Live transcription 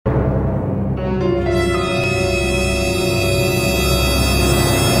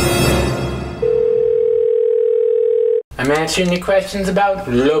answer any questions about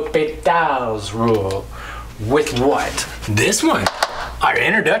L'Hôpital's rule. With what? This one. Our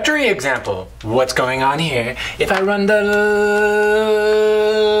introductory example. What's going on here? If I run the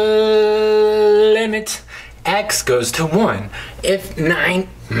limit, x goes to 1. If 9,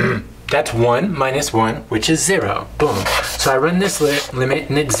 that's 1 minus 1, which is 0. Boom. So I run this limit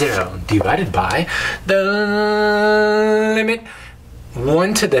and it's 0. Divided by the limit.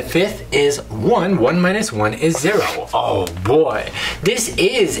 1 to the 5th is 1. 1 minus 1 is 0. Oh boy. This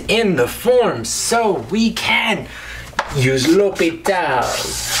is in the form, so we can use L'Hôpital.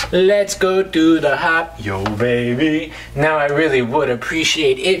 Let's go to the hop, yo baby. Now I really would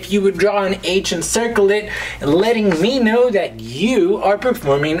appreciate if you would draw an H and circle it, letting me know that you are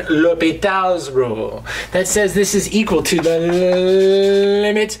performing L'Hôpital's rule. That says this is equal to the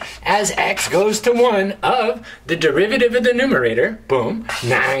limit as x goes to 1 of the derivative of the numerator, boom,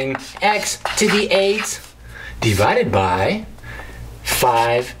 9x to the 8 divided by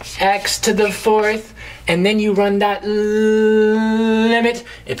 5x to the 4th. And then you run that limit.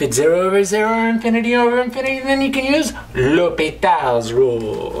 If it's 0 over 0 or infinity over infinity, then you can use L'Hôpital's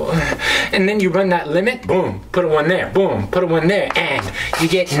rule. And then you run that limit, boom, put a 1 there, boom, put a 1 there, and you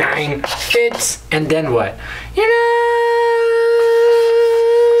get 9/5. And then what? You know,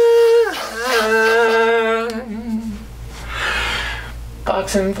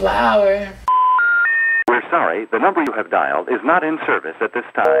 box and flower. We're sorry, the number you have dialed is not in service at this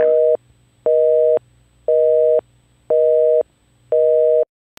time.